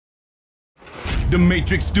The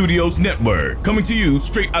Matrix Studios Network, coming to you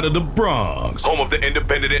straight out of the Bronx, home of the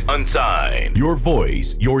independent and unsigned. Your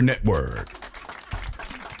voice, your network.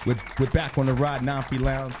 We're back on the Rod Nonfi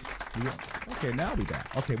Lounge. Okay, now we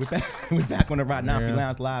back. Okay, we're back on the Rod Nonfi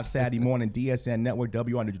Lounge live Saturday morning, DSN Network,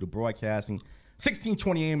 WR Digital Broadcasting,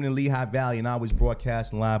 1620 AM in the Lehigh Valley, and I was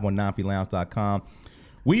broadcasting live on NonfiLounge.com.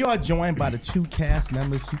 We are joined by the two cast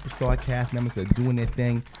members, superstar cast members that are doing their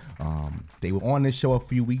thing. They were on this show a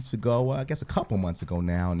few weeks ago, I guess a couple months ago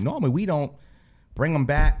now. Normally we don't bring them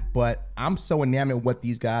back, but I'm so enamored with what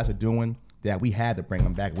these guys are doing that we had to bring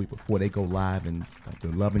them back a week before they go live. And the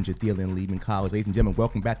Love and Jadil and Leaving College. Ladies and gentlemen,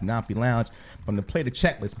 welcome back to Nonfi Lounge. From the Play the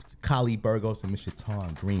Checklist, Mr. Khalid, Burgos, and Mr.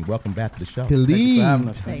 Jiton, Greene. Welcome back to the show.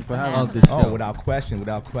 Khalid. Thanks for having us. Oh, without question. You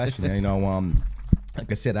know,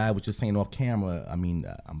 like I said, I was just saying off camera, I mean,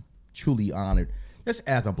 I'm truly honored, just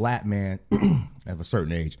as a black man of a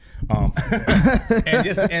certain age, and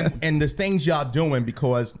the things y'all doing,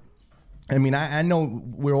 because I mean, I know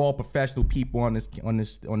we're all professional people on this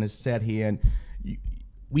set here, and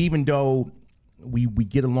we, even though we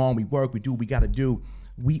get along, we work, we do what we got to do.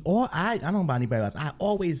 I don't know about anybody else. I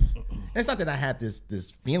always, it's not that I had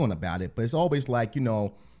this feeling about it, but it's always like, you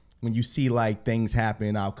know, when you see like things happen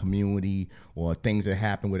in our community or things that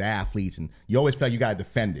happen with athletes, and you always feel you gotta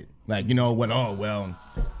defend it. Like, you know,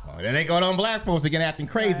 that ain't going on black folks again acting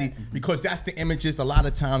crazy, because that's the images a lot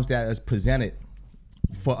of times that is presented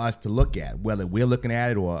for us to look at, whether we're looking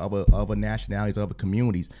at it or other nationalities, other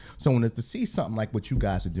communities. So when it's to see something like what you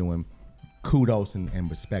guys are doing, kudos and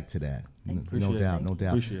respect to that. No doubt.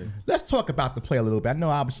 Appreciate it. Let's talk about the play a little bit. I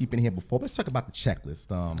know obviously you've been here before, but let's talk about the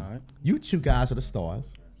checklist. All right. You two guys are the stars.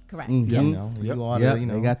 Correct. You know, you are the, you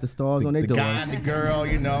know, they got the stars on their doors. The guy and the girl,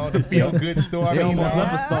 you know, the feel-good story. They almost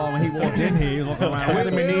left a star when he walked in here. He was walking around.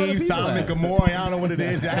 Adam and Eve, Solomon, Gomorrah. I don't know what it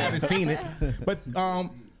is. I haven't seen it. But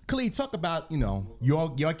Khalid, talk about, you know,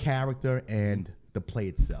 your character and the play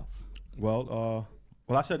itself. Well,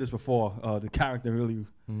 I said this before. The character really,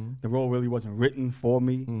 the role really wasn't written for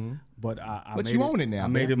me, but I But made you it, own it now. I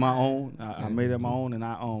made it my own. I made it my own, and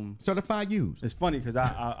I Certified used. It's funny because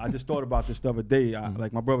I just thought about this the other day.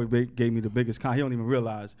 Like, my brother gave me the biggest. He don't even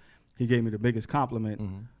realize he gave me the biggest compliment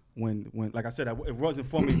when like I said, it wasn't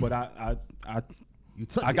for me, but I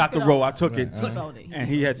got the role. I took it. And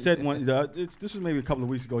he had said this was maybe a couple of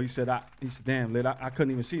weeks ago. He said, damn, Lid, I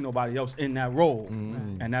couldn't even see nobody else in that role,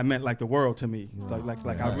 and that meant like the world to me.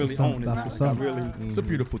 Like I really own it. I really. It's a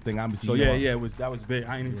beautiful thing. So that was big.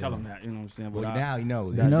 I didn't even tell him that. You know what I'm saying? But now he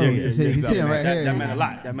knows. He knows. He's sitting right here. That meant a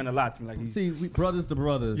lot. That meant a lot to me. Like, see, we brothers to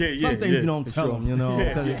brothers. Some things you don't tell them, you know,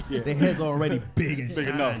 because their head's already big and big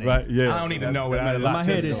shiny. enough, right? Yeah. I don't even know what My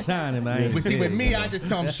head is shining, man. But see, with me, I just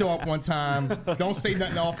tell him show up one time. Don't say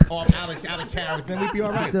nothing off out of character, then we'd be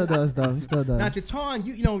all right. Still does, though. He still does. Now, Jiton,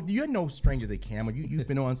 you know, you're no stranger to camera. You've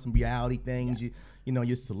been on some reality things. You know,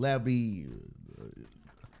 you're celebrity.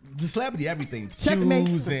 The celebrity, everything,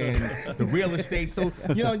 shoes and the real estate. So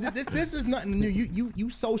you know, this is nothing new. You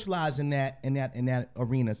socialize in that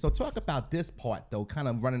arena. So talk about this part though, kind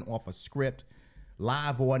of running off a script,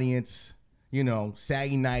 live audience. You know,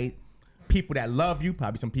 Saturday night, people that love you,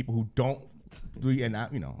 probably some people who don't. And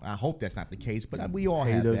I hope that's not the case, but we all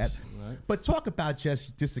have that. Right. But talk about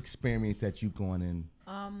just this experience that you've gone in.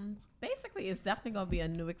 Basically, it's definitely going to be a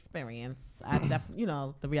new experience. I definitely,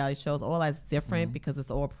 the reality shows, all that's different because it's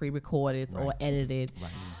all pre-recorded, it's all edited. Right.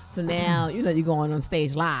 So now, you're going on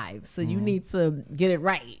stage live. So you need to get it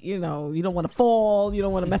right. You don't want to fall. You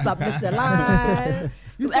don't want to mess up Mr. Line.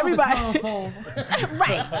 Everybody,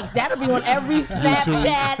 right? That'll be on every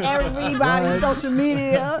Snapchat, everybody's social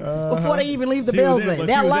media before they even leave the building.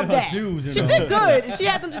 They'll love that. Shoes, she did good. She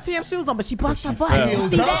had them GTM shoes on, but she bust her butt. Did you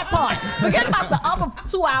see that part? Forget about the other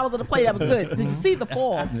 2 hours of the play that was good. Did you see the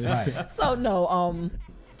form? Right. So no,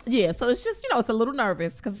 yeah. So it's just it's a little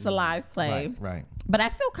nervous because it's a live play. Right. But I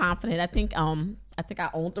feel confident. I think I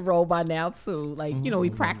owned the role by now too. Like we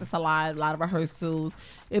practice a lot of rehearsals.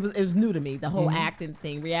 It was new to me. The whole acting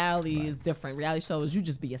thing. Reality is different. Reality shows you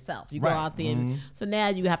just be yourself. You go out there. And, so now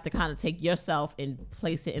you have to kind of take yourself and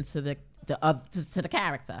place it into the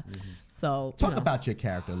character. So talk about your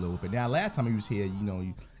character a little bit. Now last time he was here,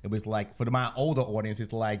 it was like for my older audience,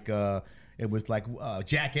 it's like. It was like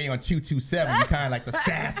Jack A on 227. You kind of like the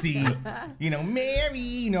sassy,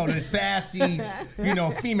 Mary, the sassy,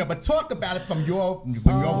 female. But talk about it from your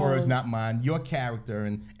words, not mine. Your character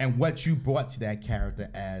and what you brought to that character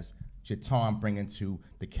as Jiton bringing to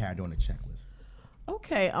the character on the checklist.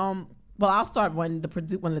 Okay. Well, I'll start when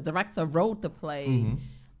the director wrote the play.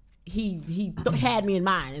 He had me in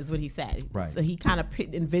mind, is what he said. Right. So he kind of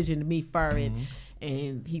envisioned me for it.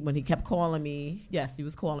 And when he kept calling me, yes, he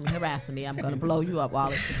was calling me, harassing me. I'm gonna blow you up,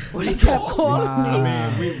 Wally. When he kept calling me,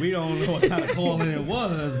 I mean, we don't know what kind of calling it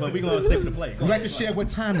was, but we're gonna stick to the play. Would you like to share what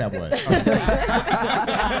time that was?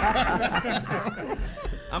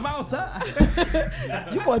 I'm outside.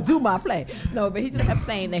 you gonna do my play? No, but he just kept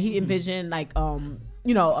saying that he envisioned like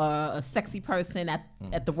a sexy person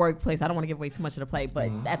at the workplace. I don't want to give away too much of the play,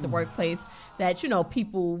 but at the workplace that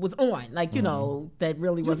people was on, like that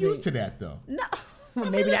really wasn't. You're used to that though. No. Well,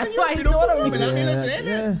 maybe that's why he thought of me. I mean,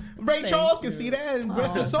 listen, Ray Charles can see that and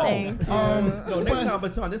rest his soul. Next time,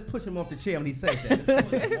 but son, just push him off the chair when he says that. Just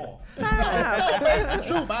push him off. No, it's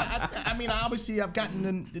the truth. I mean, obviously, I've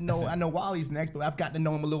gotten to know. I know Wally's next, but I've gotten to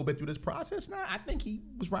know him a little bit through this process. Now, I think he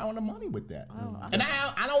was right on the money with that. And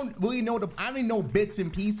I don't really know I only know bits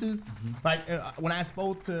and pieces. Like when I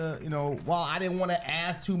spoke to Wally, I didn't want to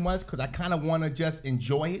ask too much because I kind of want to just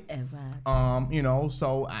enjoy it. Exactly.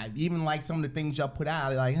 So I even like some of the things y'all put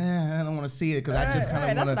out. Like I don't want to see it because I just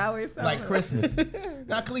kind of want to like Christmas.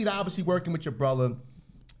 Now, Khalid, obviously working with your brother.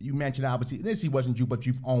 You mentioned obviously this he wasn't you, but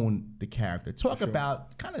you've owned the character. Talk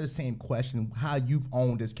about kind of the same question: how you've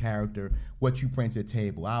owned this character, what you bring to the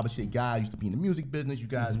table. Obviously, a guy used to be in the music business. You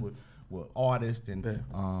guys were artists and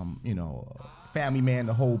family man,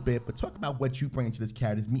 the whole bit. But talk about what you bring to this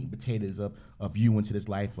character, meat and potatoes of you into this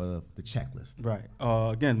life of the checklist. Right.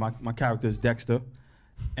 Again, my character is Dexter.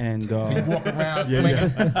 And so you walk around yeah. You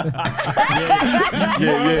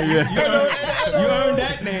earned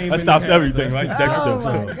that name. That stops everything, right? Dexter. Oh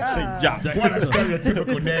my God. St. John. What a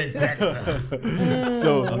stereotypical name, Dexter.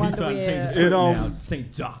 So he's trying to change his now,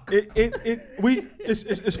 St. Jock.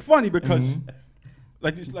 It's funny because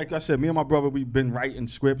like I said, me and my brother, we've been writing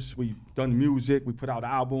scripts, we've done music, we put out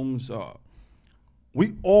albums.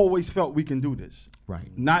 We always felt we can do this.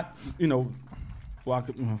 Right. Not well,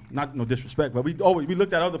 not no disrespect, but we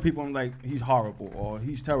looked at other people and like he's horrible or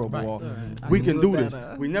he's terrible or we can do this.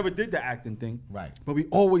 We never did the acting thing, right? But we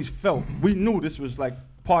always felt we knew this was like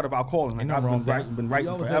part of our calling. Like I've been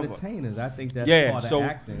writing forever. Entertainers, I think that's part of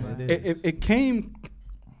acting. It came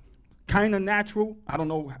kind of natural. I don't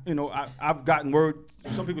know. I've gotten word.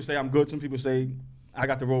 Some people say I'm good. Some people say I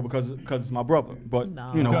got the role because it's my brother, but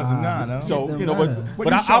So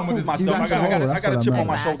but I'll prove myself. I got a chip on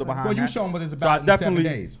my shoulder behind. Well, you show them what it's about. So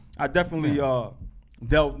I definitely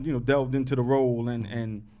delved into the role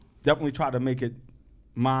and definitely tried to make it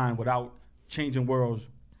mine without changing World's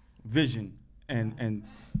vision and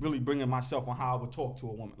really bringing myself on how I would talk to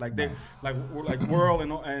a woman. Like World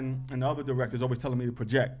and the other directors always telling me to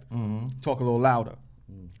project, talk a little louder.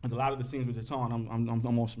 Because a lot of the scenes with Jiton, I'm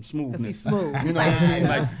on some smoothness. He's smooth. You know what I mean?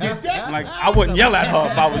 Like I wouldn't yell at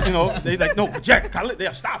her if I was, they like, no, project, Khalid,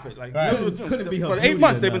 they'll stop it. Like, couldn't be her for 8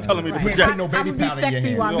 months they've been telling me to project. No baby powder in your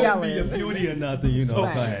hand. While yelling. Be a beauty or nothing, So, Go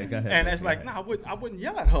ahead. And it's like, I wouldn't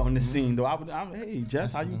yell at her on the scene though. Hey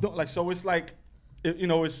Jess, how you doing? Like, so it's like,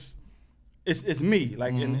 it's me.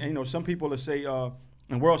 Like, and some people will say,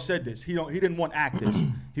 and World said this. He didn't want actors.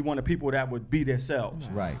 He wanted people that would be themselves.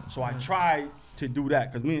 Right. So I tried to do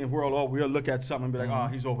that because me and World, we'll look at something and be like, oh,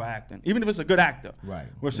 he's overacting. Even if it's a good actor, right?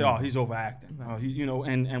 We'll say, oh, he's overacting.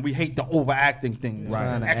 And we hate the overacting thing,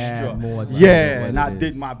 right? Extra. And I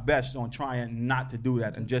did my best on trying not to do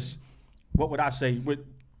that and just, what would I say?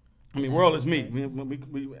 World is me.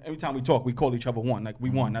 We every time we talk, we call each other one. Like we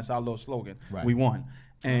won. That's our little slogan. Right. We won.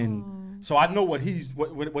 And so I know what he's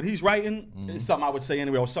writing is something I would say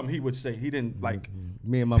anyway, or something he would say. He didn't like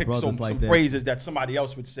me and my pick brothers some like that. phrases that somebody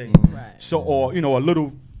else would say. Right. So or a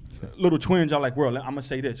little twinge. I like, World, I'm gonna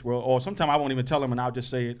say this. Or sometimes I won't even tell him and I'll just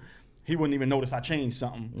say it. He wouldn't even notice I changed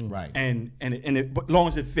something. Right. And but long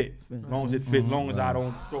as it fit. Long as I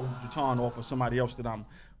don't throw Jiton off of somebody else that I'm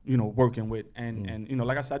working with. And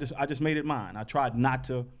like I said, I just made it mine. I tried not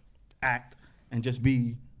to act and just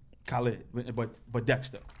be Khalid, but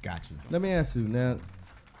Dexter. Got you. Let me ask you now,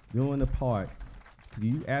 doing the part, do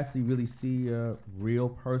you actually really see your real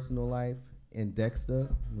personal life in Dexter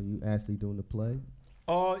when you actually doing the play?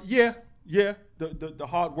 Yeah. The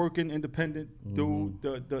hard-working, independent dude,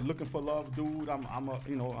 the looking for love dude. I'm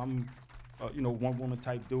one woman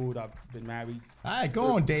type dude. I've been married. All right,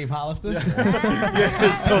 go on, Dave Hollister.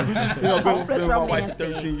 So been with my wife for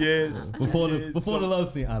 13 years. Before the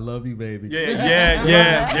love scene, I love you, baby. Yeah.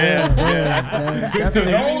 That's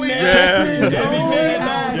the only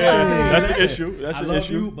That's an issue. That's an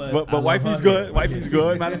issue. But wifey's good. Wifey's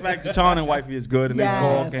good. Matter of fact, Jiton and wifey is good, and they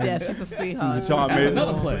talk. Yeah, she's a sweetheart. Jiton made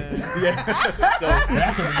Another play.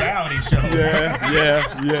 That's a reality show.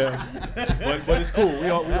 Yeah. But it's cool. We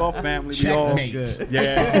all family. all Checkmate.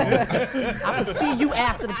 yeah. I'm gonna see you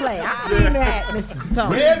after the play. I seen that, Mr. Jiton.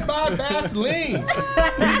 Where's my Vaseline?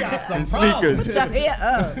 We got some And problems. sneakers. Put your hair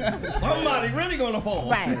up. Somebody really gonna fall.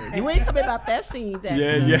 Right. You ain't talking about that scene.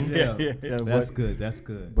 Yeah. That's good. That's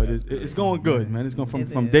good. But That's it's going good, man. It's going It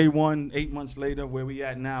from is. day one, 8 months later, where we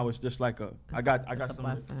at now. It's just like I got a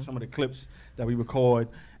blessing. some of the clips that we record,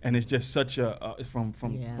 and it's just such a from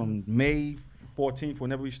Yes. May 14th,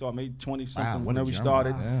 whenever we start, May 20 something, Wow, whenever we jump.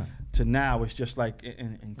 started, Wow. to now, it's just like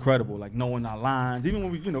incredible. Like knowing our lines, even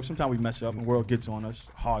when we, sometimes we mess up and the world gets on us,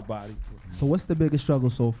 hard body. So what's the biggest struggle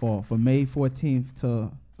so far from May 14th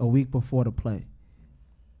to a week before the play?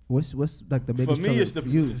 What's like the biggest For me,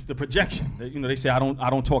 struggle it's the projection. They say I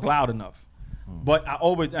don't talk loud enough. But I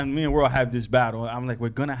always, and me and World have this battle. I'm like, we're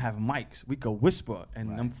gonna have mics. We could whisper,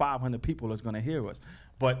 and them 500 people is gonna hear us.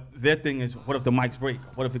 But their thing is, what if the mics break?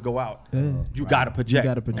 What if it go out? Yeah. You gotta project. You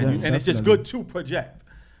gotta project, and it's just definitely. good to project.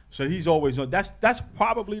 So he's always on. That's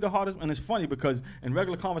probably the hardest. And it's funny because in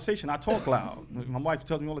regular conversation, I talk loud. My wife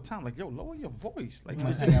tells me all the time, like, yo, lower your voice. Like,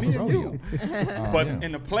 it's just me and you. But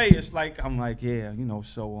in the play, it's like, I'm like, yeah,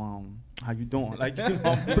 so how you doing? Like,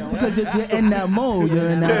 Because you're in that mode. You're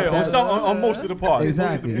in that. yeah, on most of the parts.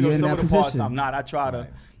 Exactly. You know, You're in some that of the parts position. I'm not. I try to,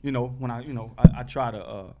 when I try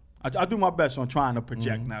to. I do my best on trying to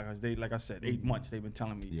project now because they, like I said, 8 months they've been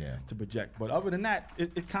telling me to project. But other than that,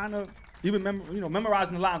 it kind of even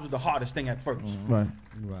memorizing the lines was the hardest thing at first. Right.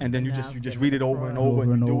 And then you just read it over and over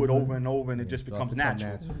and you do it over and over and it just becomes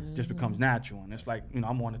natural. Just becomes natural. And it's like,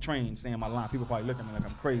 I'm on the train saying my line. People probably look at me like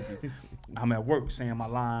I'm crazy. I'm at work saying my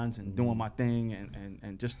lines and doing my thing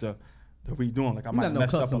and just to redoing. Like I might have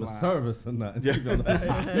messed up a customer line. service or nothing. Yeah.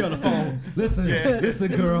 You're on the phone.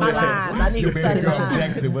 Listen, girl. My lines. I need to study my lines.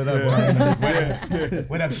 Dexter, what up?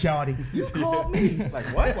 What up, shawty? You called me. Like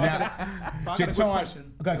what? I got a quick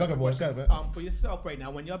question. Go, boys. Go, boy. For yourself right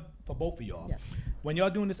now, for both of y'all, Yes. when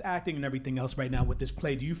y'all doing this acting and everything else right now with this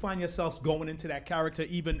play, do you find yourselves going into that character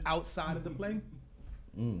even outside of the play?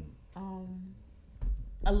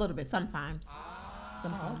 A little bit sometimes.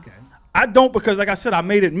 Sometimes. Okay. I don't because, like I said, I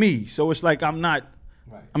made it me. So it's like I'm not.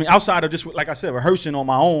 Right. I mean, outside of just like I said, rehearsing on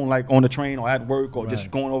my own, like on the train or at work or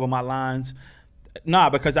just going over my lines. Nah,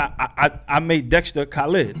 because I made Dexter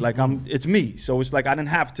Khalid. Like it's me. So it's like I didn't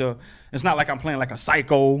have to. It's not like I'm playing like a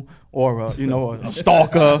psycho or a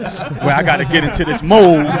stalker where I got to get into this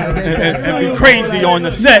mode and be crazy on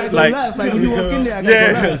the set. Like when you walk in there, I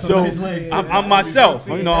gotta go left. so I'm myself.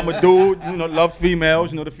 I'm a dude. Love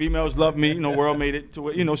females. The females love me. World made it to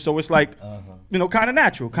it. So it's like kind of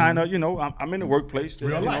natural. Kind of I'm in the workplace.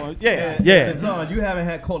 Real life. Yeah. John, you haven't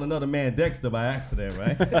had called another man Dexter by accident,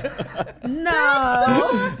 right?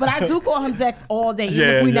 No, but I do call him Dex all day, even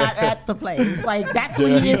if we're not at the place. Like that's who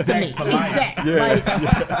he is to me. He's Dex. Like,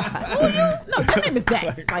 who you? No, your name is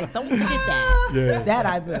Dex. Like, don't forget that. Yeah. That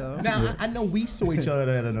I do. Now, I know we saw each other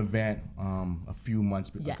at an event a few months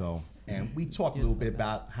ago, and we talked a little bit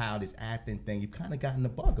about how this acting thing, you've kind of gotten the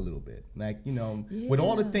bug a little bit. Like, with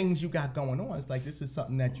all the things you got going on, it's like this is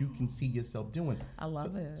something that you can see yourself doing. I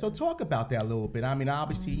love it. So talk about that a little bit. I mean,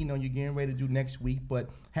 obviously, you're getting ready to do next week, but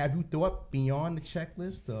have you thought beyond the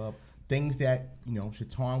checklist of things that,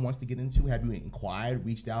 Jiton wants to get into? Have you inquired,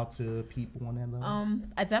 reached out to people on that level?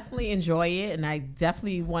 I definitely enjoy it, and I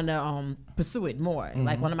definitely want to pursue it more.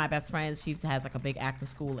 Like one of my best friends, she has like a big acting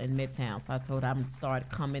school in Midtown, so I told her I'm gonna start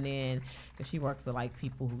coming in because she works with like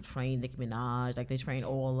people who train Nicki Minaj, like they train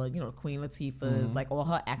all the Queen Latifah's, like all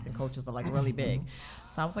her acting coaches are like really big.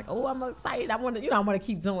 So I was like, oh, I'm excited. I want to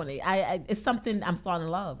keep doing it. It's something I'm starting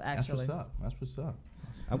to love actually. That's what's up.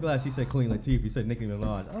 I'm glad she said Queen Latifah. You said Nicki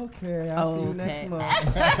Minaj. Okay, I'll see you next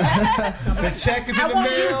month. The check is in I the won't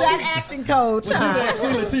use mail. that acting coach. Queen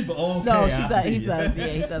Latifah. Okay, No, she I does. see He ya. does. Yeah,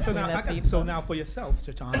 he does. So Queen now, Latifah. so now for yourself,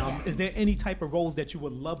 Jiton, is there any type of roles that you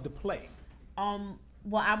would love to play?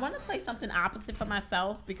 Well, I want to play something opposite for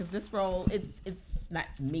myself because this role, it's not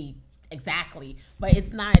me exactly, but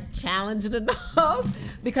it's not challenging enough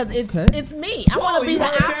because it's me. I want to be the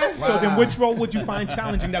opposite. So then which role would you find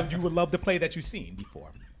challenging that you would love to play that you've seen before?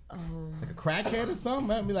 Like a crackhead or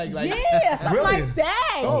something? I mean, like Yeah, something really? like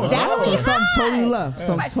that. Oh, That'll So be something hot. totally left.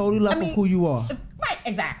 Something Right. totally left I mean, of who you are. Right,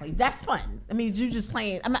 exactly. That's fun. I mean, you just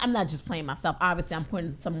playing. I'm not just playing myself. Obviously, I'm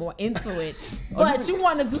putting some more into it. But you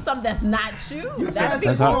want to do something that's not you. That'd be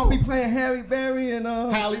That's how- cool. Be playing Harry Berry and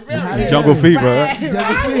Halle Berry. Jungle Fever. Right?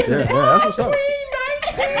 Right. Yeah, that's what's up.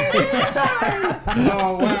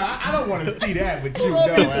 Oh wow, I don't want to see that with you.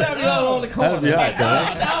 No, on the corner. That'd be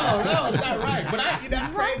hot, no, it's not right. But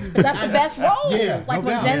that's crazy. That's the best role. Yeah, like no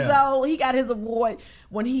when doubt. Denzel, he got his award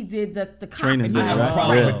when he did the cop. Training and Day, he had I a have a right?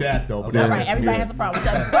 problem Yeah. with that though. But Yeah. Right, everybody has a problem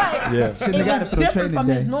with that. But Yeah. it Shouldn't have got it was for the different from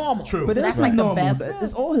Training his Day. normal. True. But So that's that's like his the normal. best.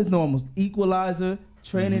 It's all his normals. Equalizer,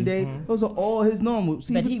 Training Day. Those are all his normals.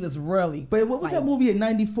 See, But he was really. but what was like, that movie in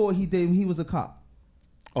 '94 he did when he was a cop?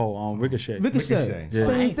 Oh, Ricochet. Ricochet. Yeah. I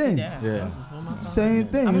Same ain't seen thing. that. Yeah. Same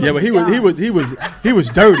thing. Yeah, but he was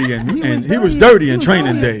dirty and he was dirty in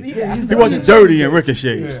Training Day. Yeah, He wasn't dirty in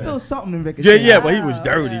Ricochet. He was still something in Yeah, Ricochet. yeah, but he was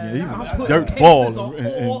dirty. He was dirt ball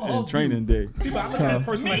in Training Day. See, but I look at a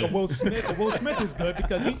person like a Will Smith. So Will Smith is good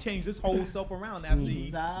because he changed his whole self around after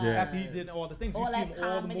he did all the things. You see him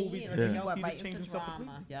all the movies and everything else. He just changed himself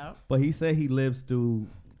completely. Yeah. But he said he lives through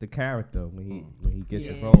the character when he gets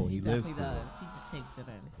Yeah, the role. he He lives definitely through does. it. He just takes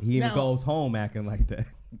it in. He even Now- goes home acting like that.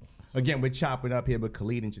 Again, we're chopping up here with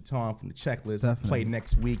Khalid and Jiton from the Checklist. Definitely. Play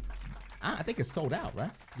next week. I think it's sold out,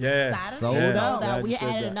 right? Yeah. Saturday Sold sold out. out. Yeah, We you said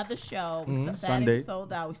added that. another show. Sunday, Saturday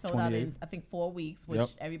sold out. We sold out 28th. in I think 4 weeks, which Yep.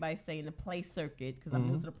 everybody's saying the play circuit because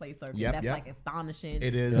I'm new to the play circuit. Yep, That's yep. like astonishing.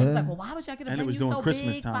 It is. It's like, well, why would y'all get a And it was venue during so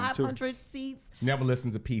Christmas big, time, too. 500 seats? Never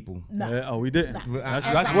listen to people. No. Yeah, oh, we didn't. Nah.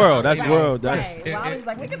 That's world. That's Right, world. right. That's Riley's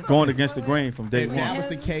like, we can going talk against the about grain it. from day If that one. was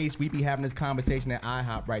the case, we'd be having this conversation at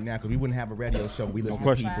IHOP right now because we wouldn't have a radio show. We listen to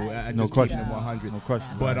question. people. Right. No Just question. keeping it 100. No question.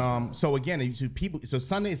 But so again, people. So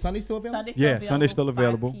Sunday still available? Sunday's still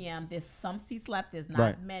available. 5 p.m. There's some seats left. There's not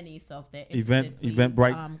Right. many. So if they're Event- interested,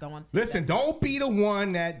 Eventbrite. Go on to Listen, that. don't be the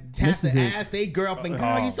one that has This to is it. ask their girlfriend,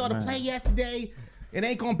 girl, Oh, you saw the man. play yesterday? It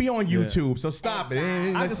ain't gonna be on YouTube, so stop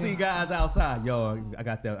it. I just see guys outside. Yo, I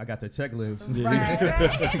got the checklist. Right,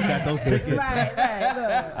 right. Got those tickets. Right, right.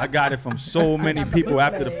 Look. I got it from so many people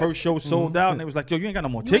after the first show sold out, and they was like, "Yo, you ain't got no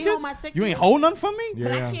more You ain't tickets. hold my ticket? You ain't hold none for me."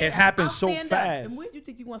 But I Yeah. can't- It happened I'll so stand up. fast. And where do you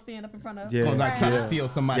think you want to stand up in front of? Yeah. I'm like trying to Yeah. steal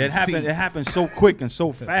somebody's Yeah, it happened. seat. It happened so quick and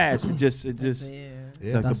so fast. It just. Yeah.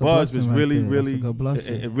 Like That's the a buzz blessing was right really, there. That's a really. good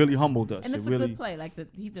blessing. It really humbled us. And It it's a really. good play. Like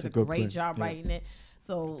he did it's a a good great play. job Yeah. writing it.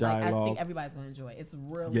 So like, I Dialogue. think everybody's gonna enjoy it. It's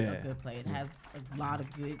really a Yeah. good play. It has a lot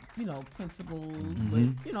of good, principles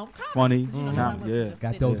with, comedy. Funny. You know, Mhm. not much Yeah. just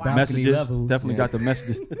Got sit those and watch. balcony Messages. levels. Definitely Yeah. got the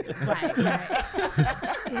messages.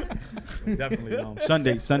 Right.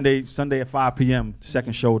 Definitely. Sunday at 5 p.m.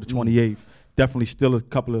 Second show, the 28th. Definitely still a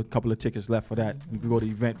couple of tickets left for that. You can go to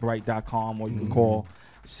eventbrite.com or you can call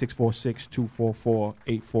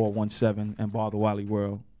 646-244-8417 and bother Wally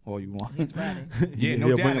World all you want. He's ready. Yeah, no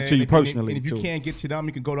He'll doubt. bring them to you personally. And if you too. can't get to them,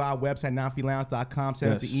 you can go to our website, 950lounge.com,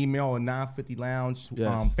 send us Yes. an email or 950 Lounge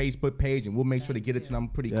Yes. Facebook page, and we'll make sure to get it to them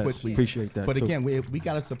pretty Yes, quickly. appreciate that. But too. again, we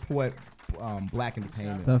got to support black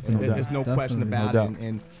entertainment. Definitely. There's no question Definitely. about No it. doubt.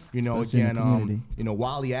 And Especially in the community.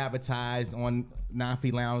 Wally advertised on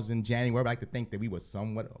 950 Lounge in January. I like to think that we were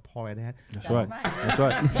somewhat a part of that. That's That's right. right. That's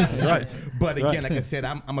right. That's right. But That's again, right. like I said,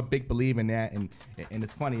 I'm a big believer in that, and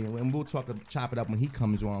it's funny, and we'll chop it up when he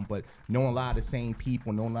comes on. But knowing a lot of the same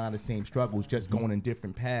people, knowing a lot of the same struggles, just going in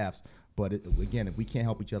different paths. But again, if we can't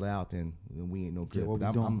help each other out, then we ain't no good. what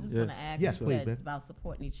But we I doing? just Yeah. want to add, Yes, you please, said babe. about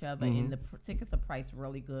supporting each other, and the tickets are priced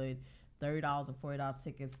really good. $30 and $40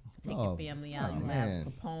 tickets. Take your family out. oh, You man.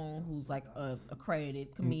 have Capone, who's like a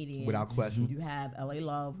accredited comedian. Without question. You have LA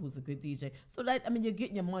Love, who's a good DJ. So that you're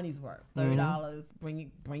getting your money's worth. $30.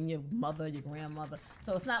 Bring your mother, your grandmother.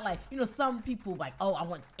 So it's not like some people like, oh, I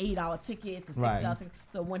want $8 tickets and $6 Right. tickets.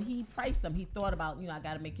 So when he priced them, he thought about I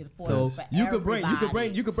got to make it affordable So for you could bring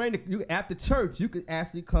everybody. after church. You could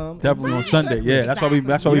actually come. Definitely on Right. Sunday. Yeah, that's why we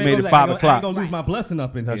Exactly. made it 5 I o'clock. ain't gonna lose my blessing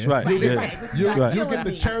up in That's here. right. Right, Yeah. right. This is You not Right. get killing the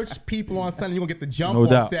me. church people on Sunday. You're going to get the jump No off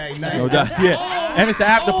doubt. Saturday night. No doubt. Yeah. And it's an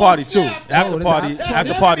after party too.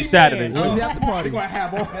 After party Saturday. Where's too. the after party? We're going to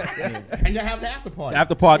have all and you're having the after party.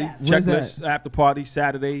 After party Yes. Where's checklist. After party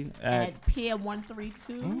Saturday at At Pier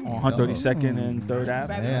 132. on 132nd and 3rd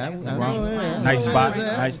Ave. Yeah, Nice I lounge. know, yeah. Nice spot,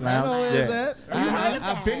 Yeah. nice I know lounge. where it's Yeah. at.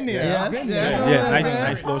 I've been there. Yeah. I've been Yeah. there. Yeah,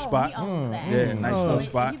 nice Oh, little spot. He owns that. Yeah, nice So little he-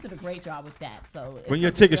 spot. He did a great job with that. So it's Bring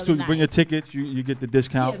your gonna be tickets too. really You bring your nice. tickets. You get the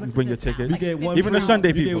discount. Yeah, You with bring the your discount. tickets. Like You get one Even the free- Sunday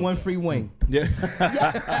you people. get one free wing. Yeah.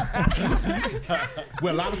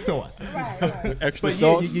 With a lot of sauce. Right. Extra But yeah,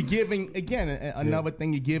 sauce. you're giving again another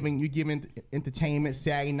thing. You're giving entertainment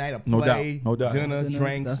Saturday night, a No doubt, play, no doubt. dinner, Dinner,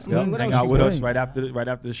 drinks. that's Yep. What Hang else out you with us doing? right after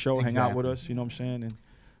the show. Hang out with Exactly. us. You know what I'm saying? And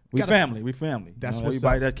we Gotta- family. We family. That's You know, what's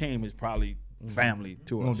everybody up. that came is probably family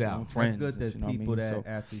to No us. doubt. You know, That's friends. It's good that you know what I people mean? that So-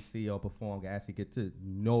 actually see or perform actually get to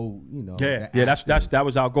know, Yeah, the yeah, that's actors. that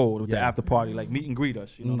was our goal with the Yeah. after party, like meet and greet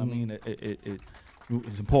us. You know what I mean?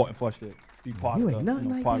 It's important for us to be part You of ain't the nothing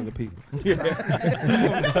like part of this. the people.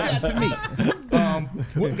 Yeah, to me.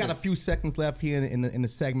 We've got a few seconds left here in the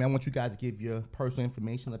segment. I want you guys to give your personal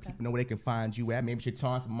information, let people know where they can find you at. Maybe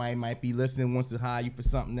Jiton might be listening, wants to hire you for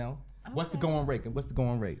something else. What's the going rate? What's the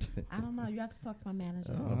going rate? I don't know. You have to talk to my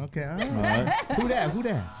manager. Oh, okay. All right. Who that?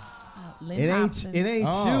 Lynn It Hobson. ain't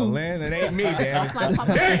Oh, you. Lynn, it ain't me, damn it.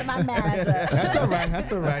 That's my manager. That's all right.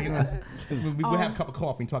 That's all right. You know, we'll have a cup of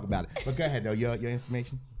coffee and talk about it. But go ahead, though. Your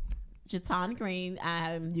information. Jiton Greene.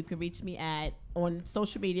 You can reach me on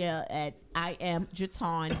social media at I am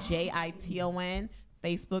Jiton, Jiton.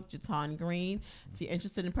 Facebook, Jiton Greene. If you're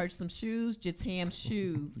interested in purchasing some shoes, Jitam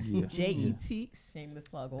Shoes. Jet. Shameless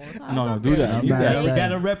plug all the time. No, do that.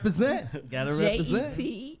 Gotta represent. Gotta represent.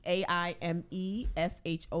 JETAIMESHOES.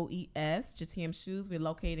 Jitam Shoes. We're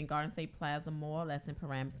located in Garden State Plaza Mall. That's in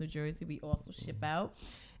Paramus, New Jersey. We also ship out.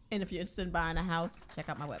 And if you're interested in buying a house, check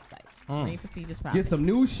out my website. Greene Prestigious Properties. Get some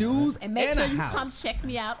new shoes and make sure you house. come check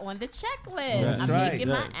me out on the checklist. That's I'm right. making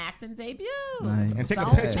my acting debut. Nice. And take a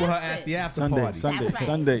Don't picture with her miss at it. the after party. Sunday.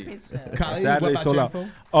 Picture. Khalid, Saturday what about sold your out. info?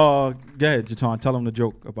 Go ahead, Jiton. Tell them the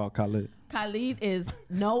joke about Khalid. Khalid is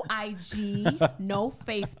no IG, no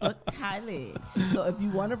Facebook Khalid. So if you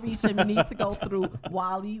want to reach him, you need to go through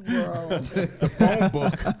Wally World. The phone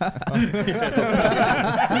book.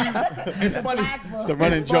 It's funny. It's the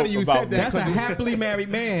running joke you about said me. that. That's a happily married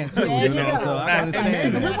man too. There you go. So I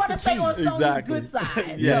understand. And we want to stay on Sony's Exactly. good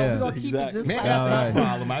side. Yes, So we're going to keep it just Maybe like that's that. my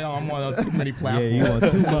problem. I'm on too many Yeah, platforms. you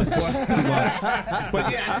want too much.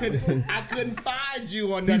 But yeah, I couldn't find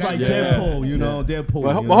you on that. He's like Yeah. Deadpool, you know, Deadpool.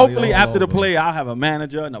 Well, you know, hopefully he's all after the over. play, I'll have a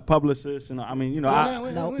manager and a publicist. And I mean, you know,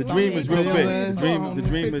 the dream is real big. The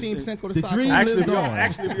dream is. The dream Actually, lives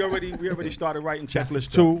on. we already started writing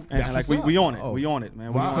checklist 2, and like we on it. We on it,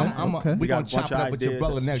 man. We Well, on it. we're We got going to chop a bunch it up of with your ideas.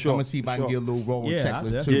 brother next. Sure, I'm going to see if I can sure. get a little roll Yeah,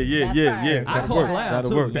 checklist I'll too. Yeah. That's right. I That'll talk work. loud That'll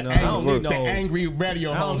too. work. You know, I The don't need no. angry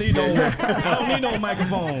radio I don't host. need no. I don't need no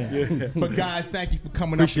microphone. But guys, thank you for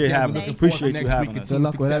coming Appreciate up. having We're us. looking forward to Appreciate next you having week. us. Good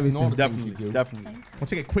luck with Success in all the everything. things you do. Definitely. We'll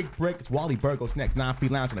take a quick break. It's Wally Burgos next. 9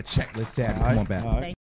 Feet Lounge on the checklist Saturday. Come on back. All right.